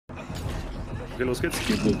Okay, los geht's.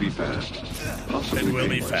 It will be fast. It will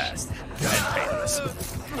be fast and painless.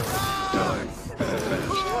 Die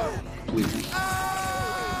fast. Please.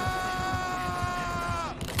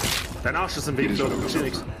 Dein Arsch ist im Weg, Leute. Ich seh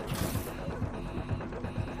nix.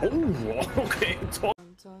 Oh, okay. Toll.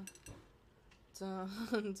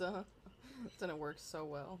 Didn't work so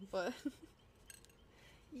well, but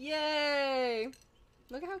yay!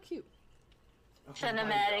 Look at how cute.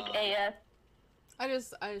 Cinematic AF. I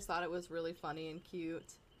just thought it was really funny and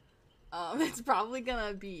cute. It's probably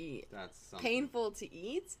gonna be painful to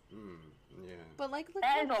eat. Yeah. But like, look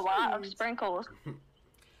That how is a lot of cute. sprinkles.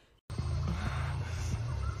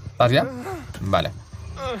 ¿Estás ya? Vale.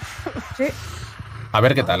 Sí. A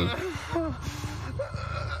ver qué tal.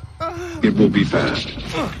 It will be fast.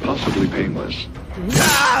 Possibly painless.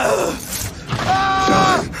 Die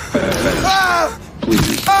fast.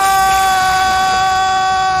 Please.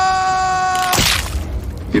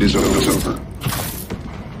 It is over.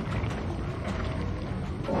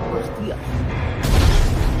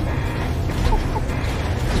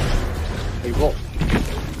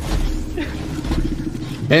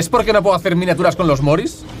 ¿Es porque no puedo hacer miniaturas con los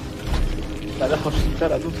Moris? La dejo sin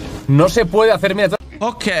cara, tú. No se puede hacer miniaturas.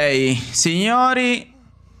 Ok, signori,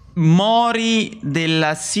 Mori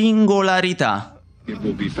della Singolarità. It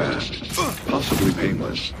will be fast. Possibly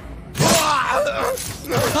painless.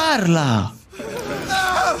 Parla!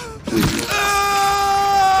 Please.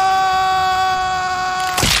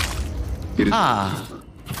 It is Ah!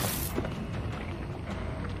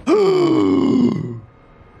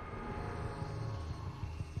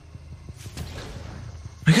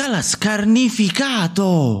 Raga, l'ha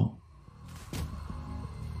scarnificato!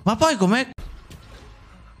 Ma poi com'è?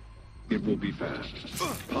 It will be fast.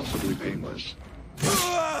 Possibly painless.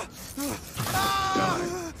 Die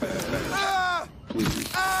fast. Please.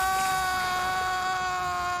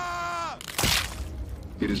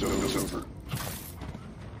 It is over.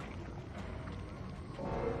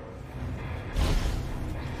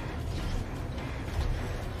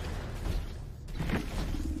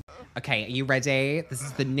 Okay, are you ready? This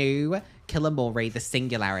is the new Killer Mori, the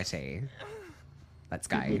Singularity. Let's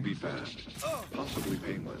go. It will be fast. Possibly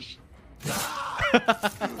painless. Die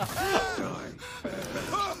fast.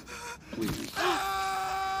 Please.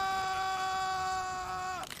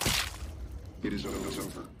 It is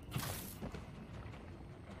over.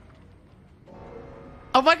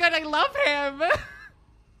 Oh my god, I love him!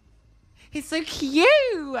 He's so cute!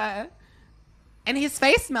 And his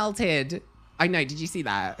face melted. I know, did you see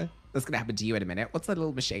that? That's gonna happen to you in a minute. What's that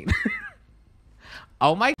little machine?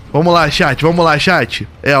 Oh my... Vamos lá, chat.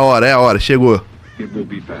 É a hora, chegou. It will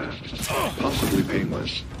be fast. Possibly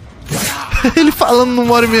painless. Ele falando no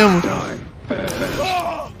Mori mesmo. Die fast.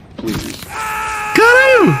 Please.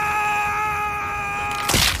 Caralho!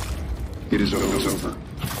 It is over.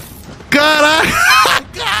 Caralho!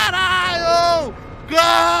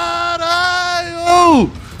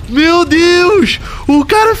 Meu Deus! O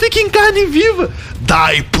cara fica em carne viva.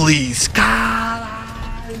 Die, please. Caralho!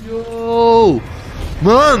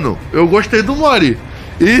 Mano, eu gostei do Mori.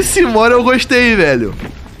 Esse Mori eu gostei, velho.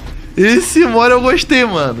 Esse Mori eu gostei,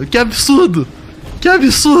 mano. Que absurdo.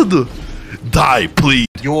 Die, please.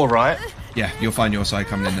 You're alright? Yeah, you'll find your side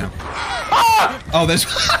coming in now. Oh, there's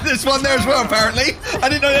one there as well, apparently. I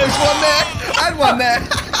didn't know there was one there. And one there.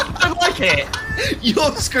 I like it.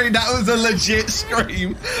 Your scream, that was a legit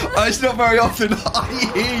scream. It's not very often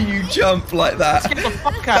I hear you jump like that. Get the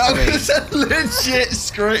fuck out of me. That was a legit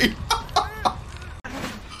scream.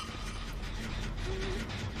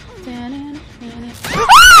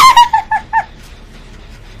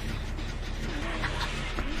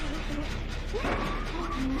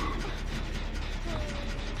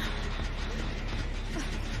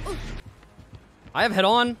 I have head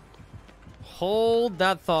on. Hold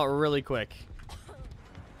that thought really quick.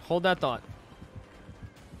 Hold that thought.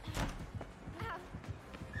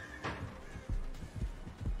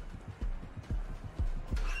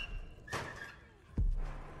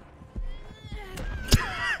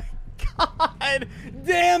 God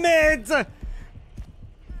damn it!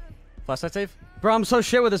 Flashlight safe? Bro, I'm so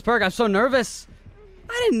shit with this perk. I'm so nervous.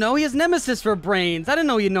 I didn't know he has Nemesis for brains. I didn't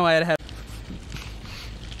know you'd know I had head.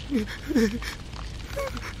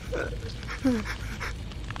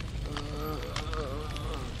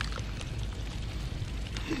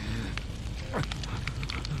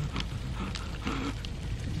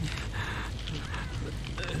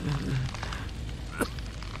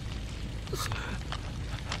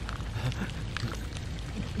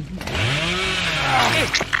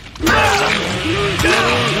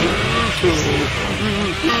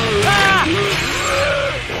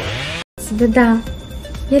 Да.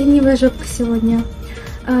 Я ленивая жопка сегодня.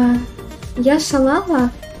 Я шалава.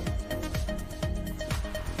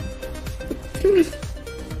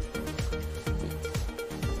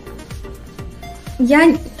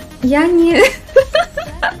 Я не...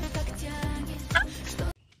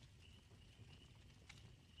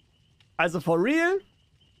 Also for real?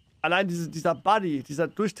 Allein dieser Buddy, dieser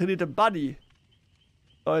durchtrainierte Buddy.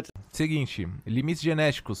 Leute. Seguinte, limites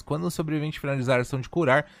genéticos. Quando um sobrevivente finalizar a ação de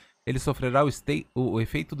curar, ele sofrerá o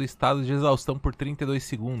efeito do estado de exaustão por 32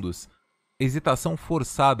 segundos. Hesitação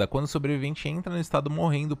forçada. Quando o sobrevivente entra no estado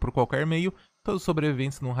morrendo por qualquer meio, todos os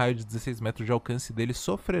sobreviventes num raio de 16 metros de alcance dele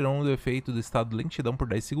sofrerão do efeito do estado de lentidão por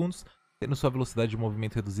 10 segundos, tendo sua velocidade de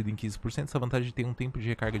movimento reduzida em 15%. Essa vantagem tem um tempo de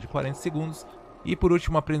recarga de 40 segundos. E por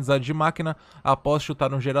último, aprendizado de máquina. Após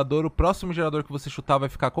chutar um gerador, o próximo gerador que você chutar vai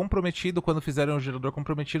ficar comprometido. Quando fizerem um gerador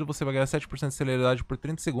comprometido, você vai ganhar 7% de celeridade por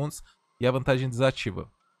 30 segundos e a vantagem desativa.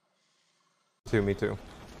 Me too.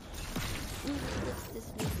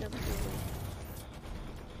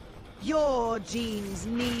 Your genes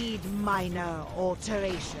need minor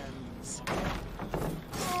alterations.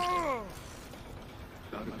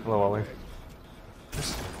 Hello, Ollie.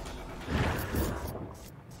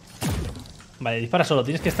 Vale, dispara solo,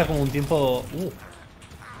 tienes que estar como un tiempo...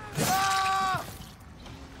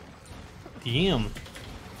 Damn.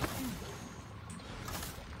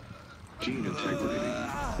 Gene integrity,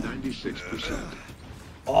 96%.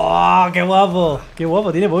 ¡Oh, qué guapo! ¡Qué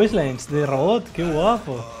guapo! Tiene voice lines de robot, qué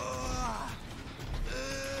guapo.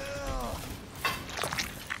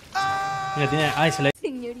 Mira, tiene... Ay, se le...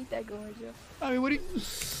 Señorita como yo. Ay, Mori.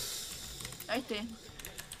 Ahí está.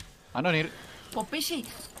 Anonir. Popeye.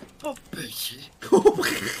 Popeye.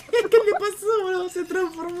 ¿Qué le pasó, boludo? Se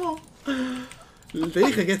transformó. Te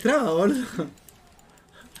dije que es traba, boludo.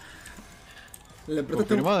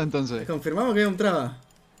 Confirmado entonces. Confirmamos que es un traba.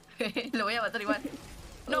 Lo voy a matar igual.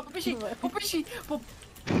 No, Popeye. Popeye.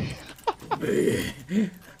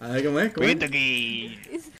 A ver cómo es. Cuenta que...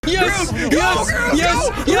 Yes! Yes!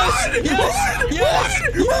 Yes! Yes! Yes! Yes!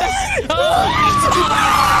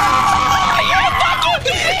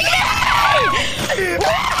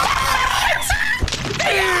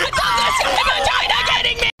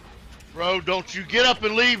 Bro, don't you get up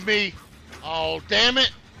and leave me. Oh, damn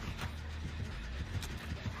it.